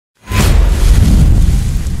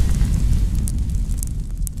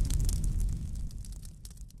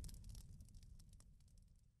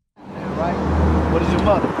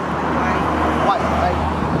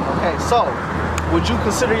would you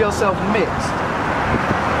consider yourself mixed?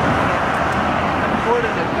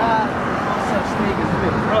 According to God, there's no such thing as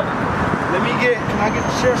mixed. Brother, can I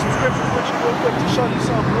share some scriptures with you real quick to show you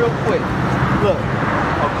something real quick? Look,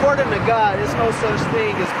 according to God, there's no such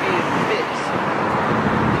thing as being mixed.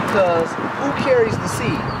 Because who carries the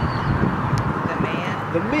seed? The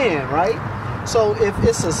man. The man, right? So if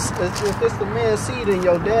it's the man's seed and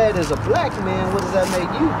your dad is a black man, what does that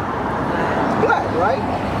make you? Black,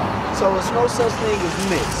 right? So it's no such thing as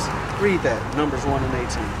mixed. Read that, Numbers 1 and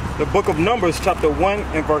 18. The book of Numbers, chapter 1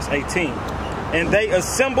 and verse 18. And they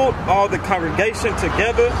assembled all the congregation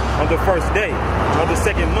together on the first day of the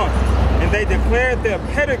second month. And they declared their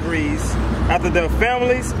pedigrees after their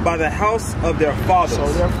families by the house of their fathers. So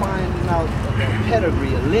they're finding out a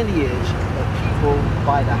pedigree, a lineage of people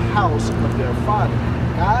by the house of their father.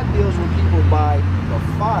 God deals with people by the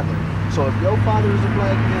father. So if your father is a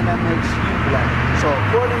black man, that makes you black. So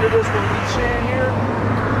according to this, what we're sharing here,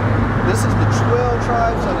 this is the 12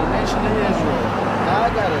 tribes of the nation of Israel.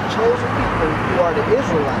 God got a chosen people who are the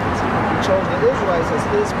Israelites. He chose the Israelites as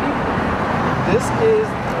his people. This is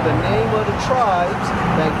the name of the tribes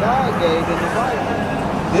that God gave in the Bible.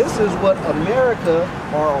 This is what America,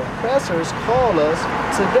 our oppressors, call us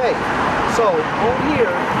today. So on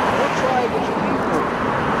here, what tribe would you be from?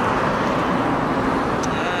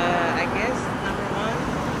 I guess number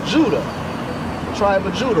 1. Judah. The tribe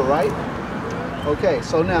of Judah, right? Okay,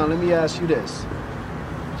 so now let me ask you this.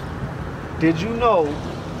 Did you know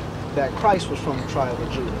that Christ was from the tribe of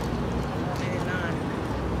Judah? I did not.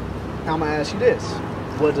 Now I'm going to ask you this.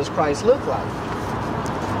 What does Christ look like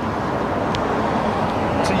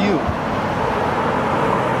to you?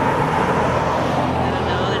 I don't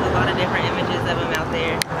know. There's a lot of different images of him out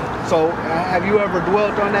there. So have you ever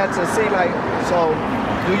dwelt on that to see, like, so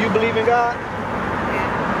do you believe in God?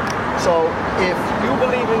 So if you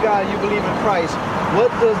believe in God, you believe in Christ, what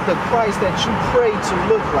does the Christ that you pray to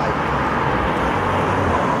look like?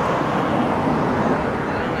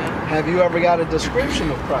 Have you ever got a description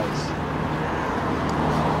of Christ?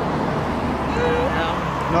 No.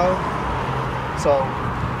 No? So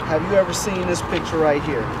have you ever seen this picture right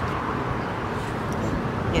here?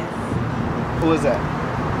 Yes. Who is that?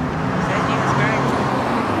 Is that Jesus Christ?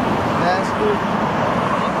 That's who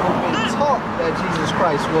people been taught that Jesus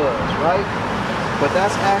Christ was, right? But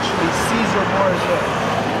that's actually Caesar Borgia.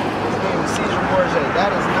 His name is Caesar Borgia.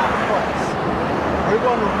 That is not Christ. We're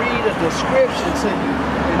going to read a description to you,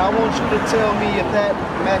 and I want you to tell me if that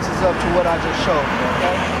matches up to what I just showed you,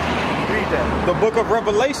 okay? Read that. The book of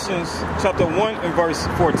Revelations, chapter 1 and verse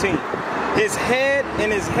 14. His head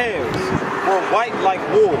and his hairs were white like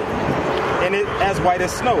wool, and it as white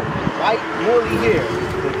as snow. White, woolly hair.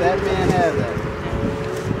 Did that man have that?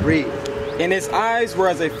 Read. And his eyes were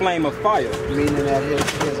as a flame of fire. Meaning that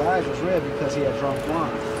his eyes was red because he had drunk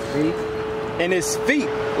wine. Read. And his feet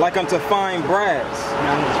like unto fine brass.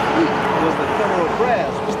 Now his feet was the color of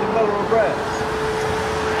brass. What's the color of brass?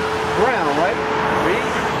 Brown, right? Read.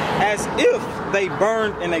 As if they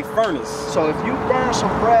burned in a furnace. So if you burn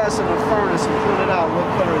some brass in a furnace and pull it out, what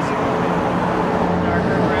color is it going to be?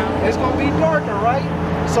 Darker brown. It's going to be darker, right?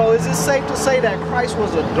 So is it safe to say that Christ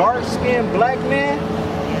was a dark-skinned black man?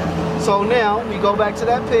 Yeah. So now we go back to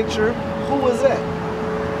that picture. Who was that?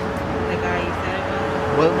 The guy you said it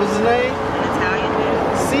was? What was his name? An Italian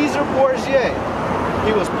dude? Caesar Borgia.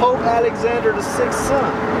 He was Pope Alexander VI's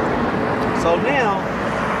son. So now,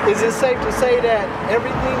 is it safe to say that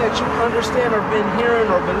everything that you understand or been hearing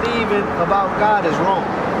or believing about God is wrong?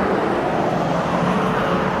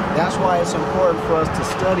 That's why it's important for us to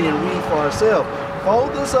study and read for ourselves.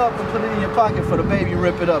 Fold this up and put it in your pocket for the baby,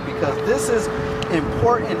 rip it up, because this is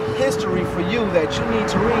important history for you that you need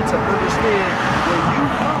to read to understand where you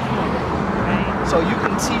come from. So you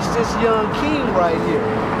can teach this young king right here,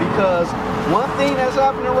 because one thing that's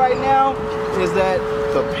happening right now is that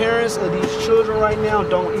the parents of these children right now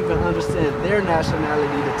don't even understand their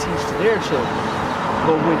nationality to teach to their children.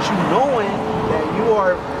 But with you knowing that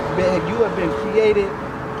you have been created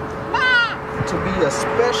to be a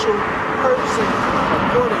special person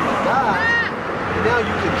according to God, now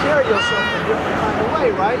you can carry yourself a different kind of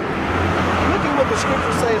way, right? Look at what the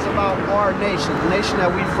scripture says about our nation, the nation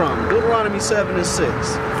that we from. Deuteronomy 7 and 6.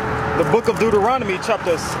 The book of Deuteronomy,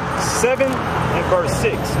 chapter 7 and verse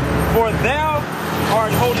 6. For thou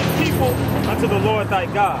art holy people unto the Lord thy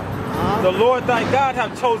God. The Lord thy God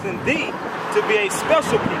hath chosen thee to be a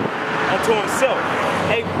special people unto himself,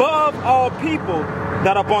 above all people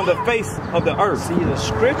that upon the face of the earth. See, the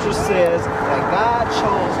scripture says that God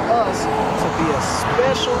chose us to be a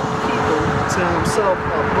special people to himself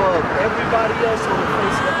above everybody else on the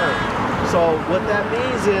face of the earth. So what that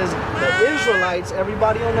means is the Israelites,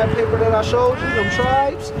 everybody on that paper that I showed you, them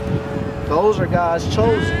tribes, those are God's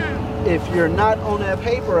chosen. If you're not on that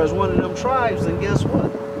paper as one of them tribes, then guess what?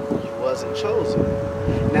 You wasn't chosen.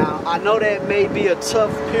 Now, I know that may be a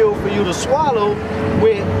tough pill for you to swallow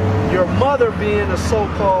with your mother being a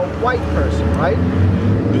so-called white person, right?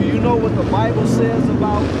 Do you know what the Bible says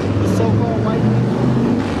about the so-called white people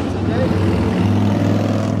today?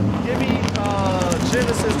 Give me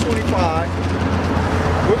Genesis 25.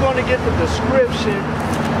 We're going to get the description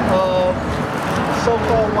of the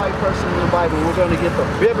so-called white person in the Bible. We're going to get the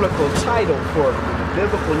biblical title for him, the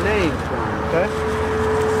biblical name for him, okay?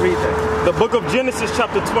 Read that. The book of Genesis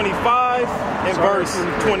chapter 25 and verse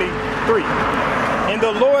 23. And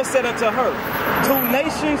the Lord said unto her, 2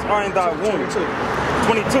 nations are in thy womb.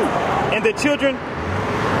 22. And the children,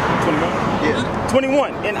 21? Yeah.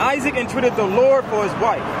 21. And Isaac entreated the Lord for his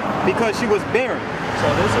wife, because she was barren. So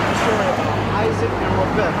this is the story about Isaac and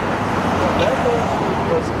Rebekah. Rebekah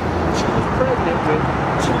she was pregnant with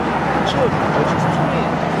 2 children, which is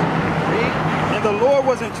twins. Read. And the Lord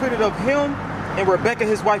was entreated of him, and Rebekah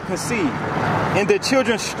his wife conceived. And the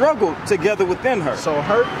children struggled together within her. So the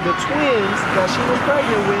twins that she was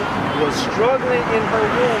pregnant with was struggling in her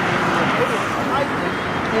womb, they were fighting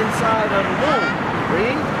inside of the womb.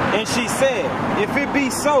 Read. And she said, if it be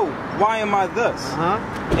so, why am I thus?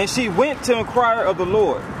 And she went to inquire of the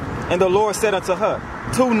Lord. And the Lord said unto her,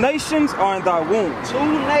 2 nations are in thy womb.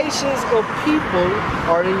 2 nations of people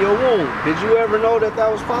are in your womb. Did you ever know that that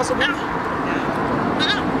was possible?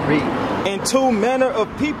 Read. And 2 manner of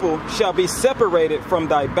people shall be separated from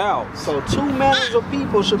thy bowels. So 2 manners of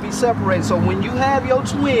people should be separated. So when you have your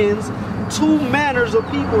twins, 2 manners of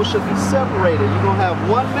people should be separated. You're going to have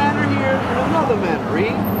one manner here and another manner.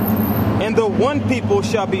 Read. And the one people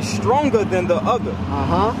shall be stronger than the other.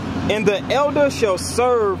 And the elder shall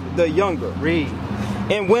serve the younger. Read.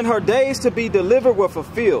 And when her days to be delivered were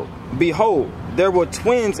fulfilled, behold, there were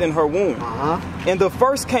twins in her womb. And the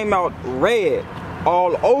first came out red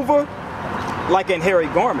all over, like an hairy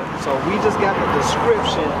garment. So we just got the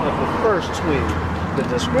description of the first twin. The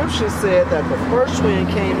description said that the first twin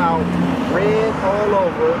came out red all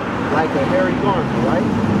over like a hairy garment, right?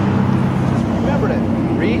 Just remember that.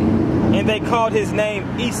 Read. And they called his name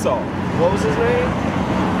Esau. What was his name?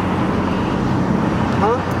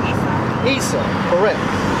 Esau. Correct.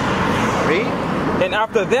 Read. And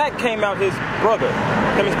after that came out his brother.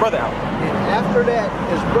 Came his brother out. And after that,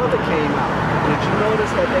 his brother came out. Did you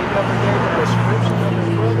notice that they never gave a description of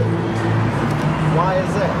his brother? Why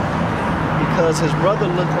is that? Because his brother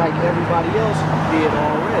looked like everybody else did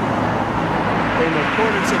already. And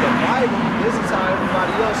according to the Bible, this is how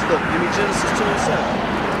everybody else looked. Give me Genesis 2 and 7.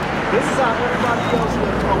 This is how everybody else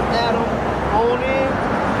looked from Adam on in.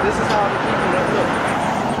 This is how the people that look.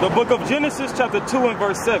 The book of Genesis chapter 2 and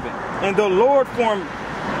verse 7. And the Lord formed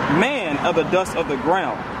man of the dust of the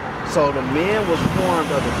ground. So the man was formed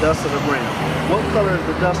of the dust of the ground. What color is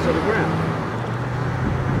the dust of the ground?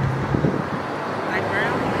 Like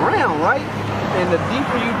brown? Brown, right? And the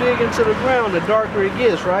deeper you dig into the ground, the darker it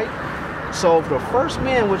gets, right? So the first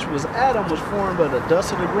man, which was Adam, was formed of the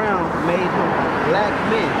dust of the ground, made him a black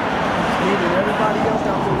man. Meaning everybody else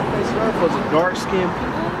out on the face of the earth was a dark-skinned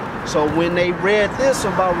people. So when they read this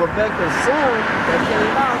about Rebekah's son that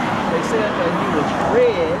came out, they said that he was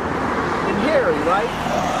red and hairy, right?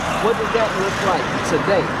 What does that look like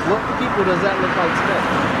today? What people does that look like today?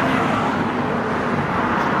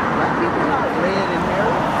 Black people not red and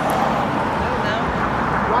hairy. No.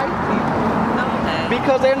 White people. Okay.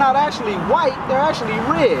 Because they're not actually white, they're actually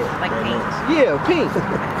red. Like pink. Yeah, pink.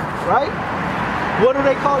 Right? What do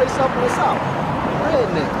they call themselves in the South?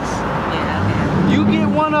 Rednecks. Yeah. You get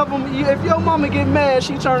one of them, if your mama get mad,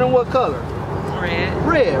 she turning what color? Red.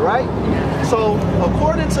 Red, right? Yeah. So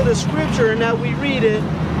according to the scripture and that we read it,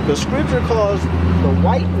 the scripture calls the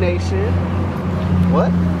white nation,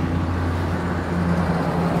 what?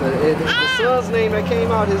 The son's name that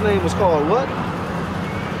came out, his name was called what?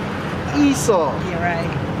 Esau. Yeah, right.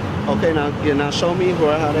 Okay, now show me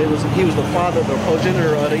how he was the father, the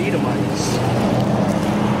progenitor of the Edomites.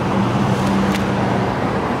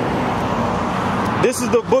 This is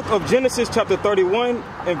the book of Genesis chapter 36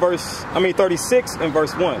 and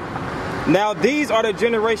verse 1. Now these are the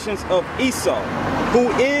generations of Esau,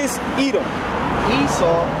 who is Edom.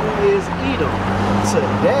 Esau, who is Edom.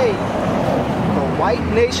 Today, the white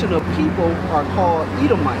nation of people are called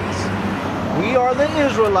Edomites. We are the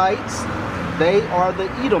Israelites. They are the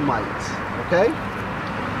Edomites. Okay?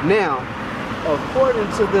 Now, according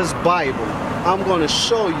to this Bible, I'm going to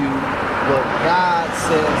show you what God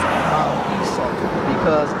says about Esau.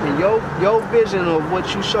 Because in your vision of what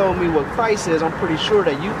you showed me what Christ is, I'm pretty sure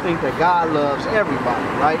that you think that God loves everybody,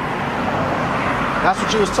 right? That's what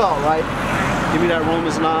you was taught, right? Give me that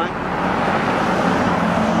Romans 9.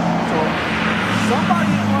 So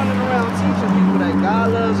somebody's running around teaching people that God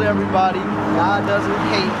loves everybody, God doesn't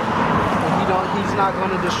hate, and he's not going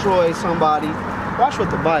to destroy somebody. Watch what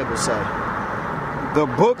the Bible says. The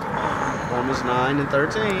book, Romans 9 and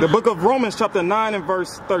 13. the book of Romans chapter 9 and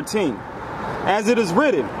verse 13. As it is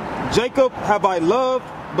written, Jacob have I loved,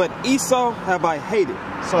 but Esau have I hated.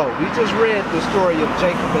 So we just read the story of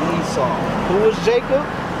Jacob and Esau. Who was Jacob?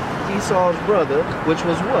 Esau's brother, which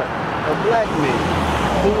was what? A black man.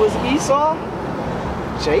 Who was Esau?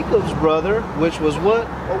 Jacob's brother, which was what?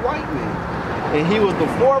 A white man. And he was the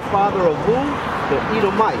forefather of who? The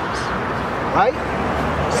Edomites. Right?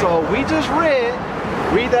 So we just read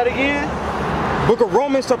that again. Book of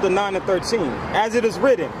Romans chapter 9 and 13. As it is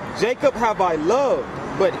written, Jacob have I loved,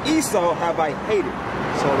 but Esau have I hated.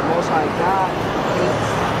 So the Most High God hates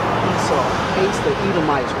Esau, hates the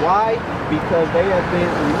Edomites. Why? Because they have been,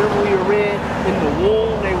 remember we read in the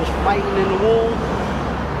womb, they was fighting in the womb.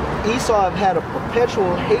 Esau have had a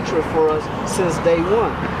perpetual hatred for us since day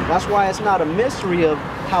one. That's why it's not a mystery of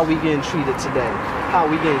how we getting treated today, how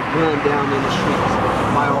we getting gunned down in the streets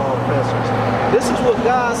by our oppressors. This is what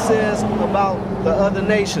God says about the other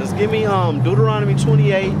nations. Give me Deuteronomy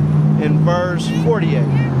 28 and verse 48.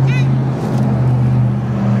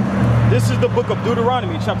 This is the book of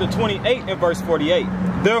Deuteronomy chapter 28 and verse 48.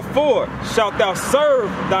 Therefore shalt thou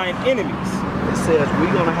serve thine enemies. It says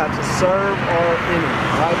we're going to have to serve our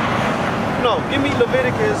enemies, right? No, give me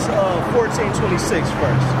Leviticus 14:26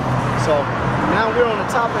 first. So now we're on the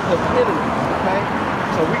topic of enemies, okay?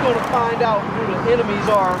 So we're going to find out who the enemies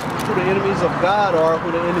are, who the enemies of God are,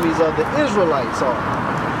 who the enemies of the Israelites are.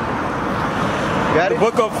 Got it? The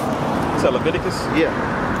book of Leviticus? Yeah.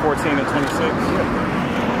 14 and 26.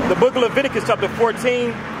 Yeah. The book of Leviticus chapter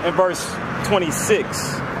 14 and verse 26.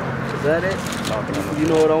 Is that it? Okay. You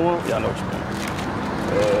know what I want? Yeah, I know what you mean.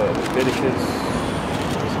 Leviticus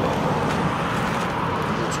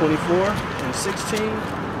 24 and 16.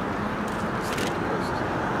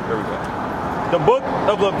 There we go. The book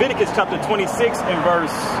of Leviticus chapter 26 and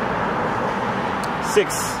verse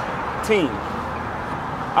 16.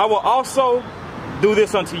 I will also do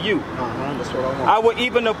this unto you. That's what I want. I will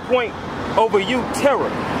even appoint over you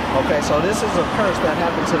terror. Okay, so this is a curse that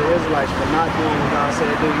happened to the Israelites for not doing what God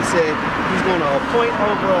said to do. He said he's going to appoint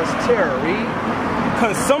over us terror. Read.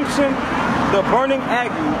 Consumption, the burning ague,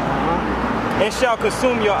 and shall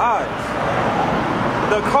consume your eyes.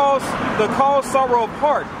 The cause sorrow of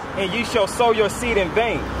heart, and ye shall sow your seed in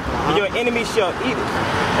vain, and your enemy shall eat it.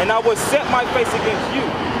 And I will set my face against you,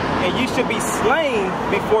 and you shall be slain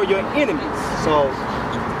before your enemies. So,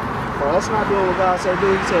 for us not doing what God said to do,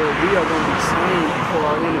 he said we are going to be slain before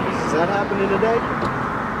our enemies. Is that happening today?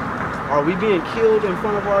 Are we being killed in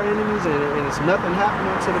front of our enemies and it's nothing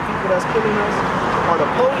happening to the people that's killing us? Are the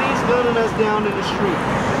police gunning us down in the street?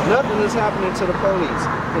 Nothing is happening to the police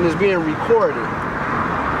and it's being recorded.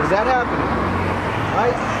 Is that happening?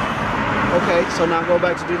 Right? Okay, so now go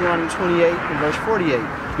back to Deuteronomy 28 and verse 48.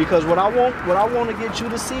 Because what I want to get you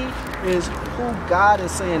to see is who God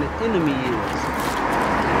is saying the enemy is.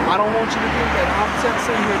 I don't want you to think that I'm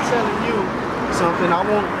sitting here telling you something. I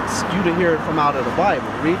want you to hear it from out of the Bible.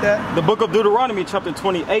 Read that. The book of Deuteronomy chapter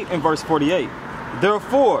 28 and verse 48.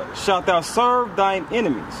 Therefore shalt thou serve thine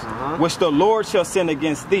enemies, which the Lord shall send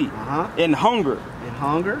against thee, in hunger,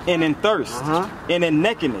 and in thirst, and in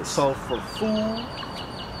nakedness. So for food,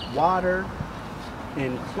 water,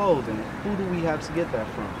 and clothing, who do we have to get that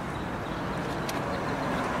from?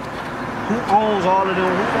 Who owns all of them?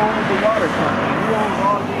 Who owns the water company? Who owns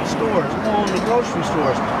all of these stores? Who owns the grocery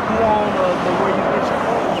stores? Who owns where you get your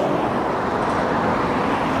clothes from?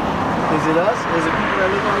 Is it us? Is it people that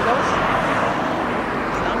look like us?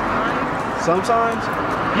 Sometimes.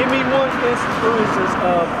 Give me one instance, for instance,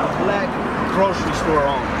 of a black grocery store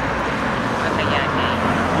owner. Okay, yeah, I can.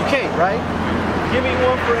 You can't, right? Give me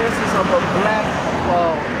one, for instance, of a black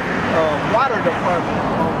water department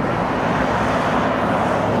owner.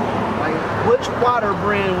 Like, which water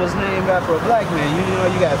brand was named after a black man? You know,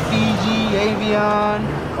 you got Fiji, Avion,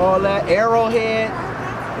 all that, Arrowhead.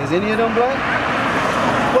 Is any of them black?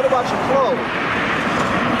 What about your clothes?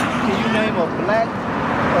 Can you name a black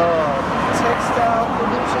textile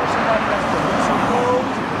producer, somebody that's producing clothes?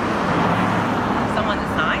 Someone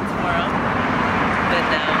designs for them, but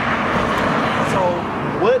no. So,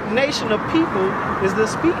 what nation of people is this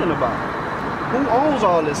speaking about? Who owns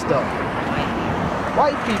all this stuff?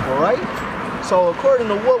 White people, right? So, according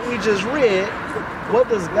to what we just read, what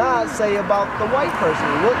does God say about the white person?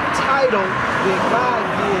 What title did God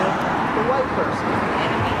give the white person?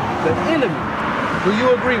 The enemy. Do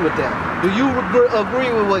you agree with that? Do you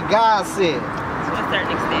agree with what God said? To a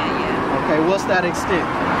certain extent, yeah. Okay, what's that extent?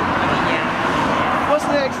 Yeah. What's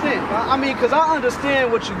the extent? I mean, because I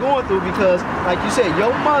understand what you're going through because, like you said,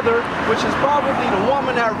 your mother, which is probably the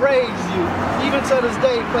woman that raised you, even to this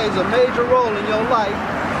day plays a major role in your life,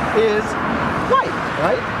 is white,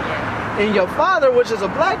 right? Yeah. And your father, which is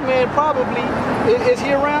a black man, probably, is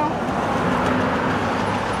he around?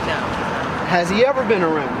 No. Has he ever been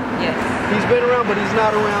around? Yes. He's been around, but he's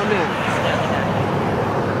not around now.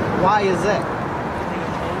 Why is that?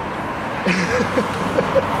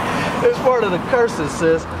 It's part of the curses,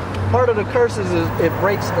 sis. Part of the curses is it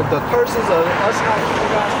breaks the curses of us not keeping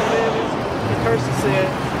God's commandments. The curses said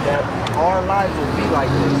that our lives will be like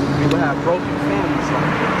this. We will have broken families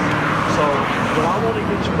like this. So what I want to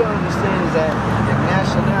get you to understand is that your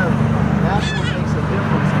nationality makes a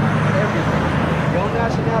difference in everything. Your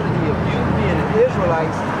nationality of you being an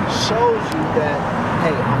Israelite shows you that,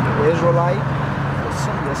 hey, I'm an Israelite.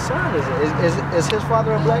 Your son is his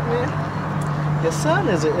father a black man? Your son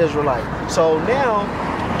is an Israelite. So now,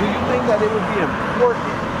 do you think that it would be important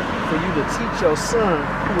for you to teach your son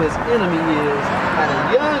who his enemy is at a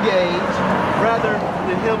young age, rather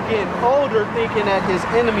than him getting older thinking that his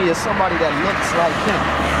enemy is somebody that looks like him?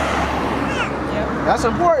 Yep. That's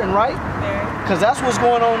important, right? Because that's what's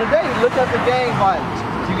going on today. Look at the gang violence.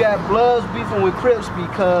 You got Bloods beefing with Crips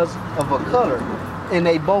because of a color, and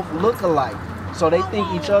they both look alike. So they think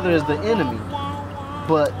each other is the enemy.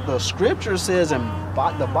 But the scripture says, and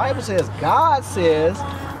the Bible says, God says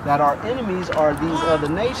that our enemies are these other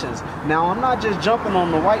nations. Now, I'm not just jumping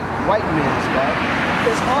on the white man's back.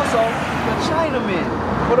 It's also the Chinamen.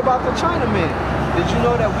 What about the Chinamen? Did you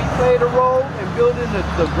know that we played a role in building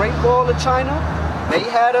the Great Wall of China? They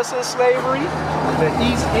had us in slavery. The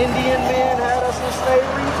East Indian men had us in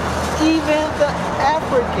slavery. Even the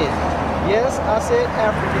African. Yes, I said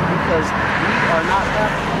African because we are not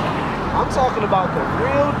African. I'm talking about the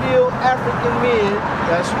real deal African men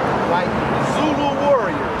that's like Zulu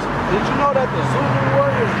warriors. Did you know that the Zulu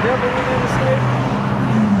warriors never went into slavery?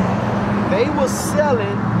 They was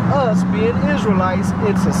selling us being Israelites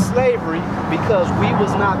into slavery because we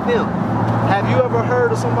was not them. Have you ever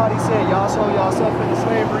heard of somebody saying y'all sold yourself into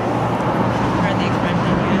slavery? Heard the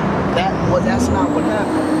expression, yeah. That's not what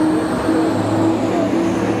happened.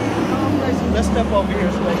 Let's step over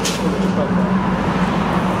here so they can see what you're talking about.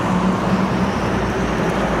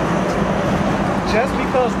 Just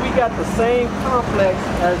because we got the same complex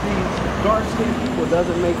as these dark-skinned people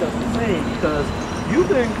doesn't make us the same, because you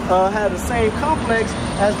can have the same complex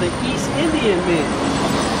as the East Indian men.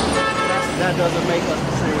 That doesn't make us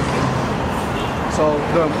the same people. So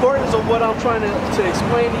the importance of what I'm trying to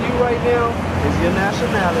explain to you right now is your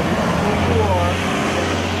nationality, who you are,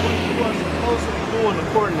 what you are supposed to be doing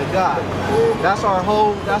according to God. That's our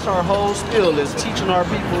whole spiel, is teaching our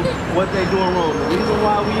people what they're doing wrong. The reason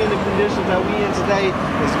why we in the conditions that we in today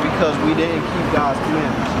is because we didn't keep God's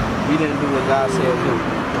commandments. We didn't do what God said do.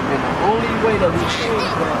 And the only way that we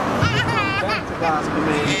change that, back to God's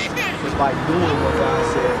commandments, is by doing what God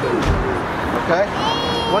said do. Okay?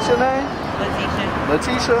 What's your name? Letitia.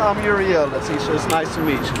 Letitia, I'm Uriel. Letitia, it's nice to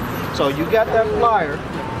meet you. So you got that flyer.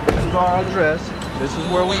 This is our address. This is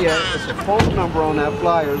where we at. It's a phone number on that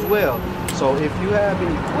flyer as well. So if you have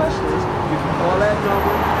any questions, you can call that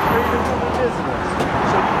number or even come and visit us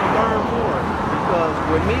so you can learn more. Because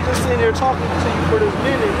with me just sitting here talking to you for this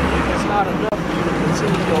minute, it's not enough for you to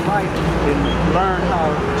continue your life and learn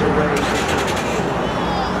how to raise.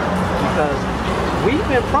 Because we've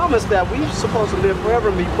been promised that we're supposed to live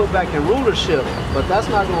forever and be put back in rulership, but that's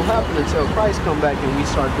not going to happen until Christ come back and we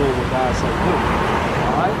start doing what God said do.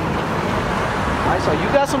 All right? All right, so you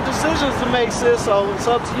got some decisions to make, sis, so it's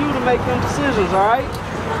up to you to make them decisions, all right?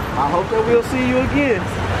 I hope that we'll see you again.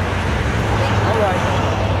 All right.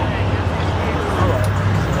 All right.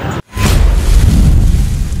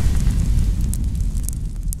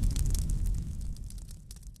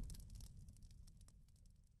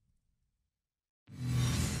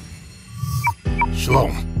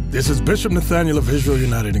 Shalom. This is Bishop Nathaniel of Israel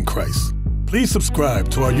United in Christ. Please subscribe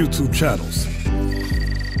to our YouTube channels.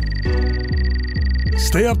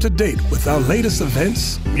 Stay up to date with our latest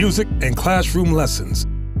events, music, and classroom lessons.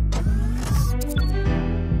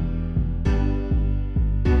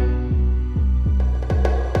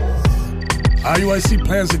 IUIC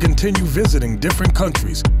plans to continue visiting different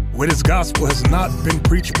countries where this gospel has not been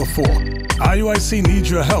preached before. IUIC needs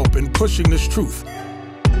your help in pushing this truth.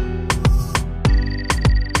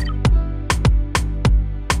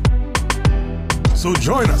 So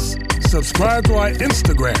join us, subscribe to our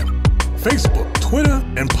Instagram, Facebook, Twitter,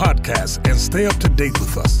 and podcasts, and stay up to date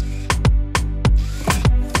with us.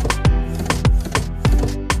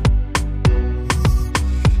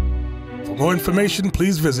 For more information,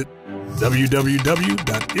 please visit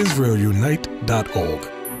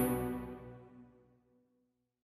www.israelunite.org.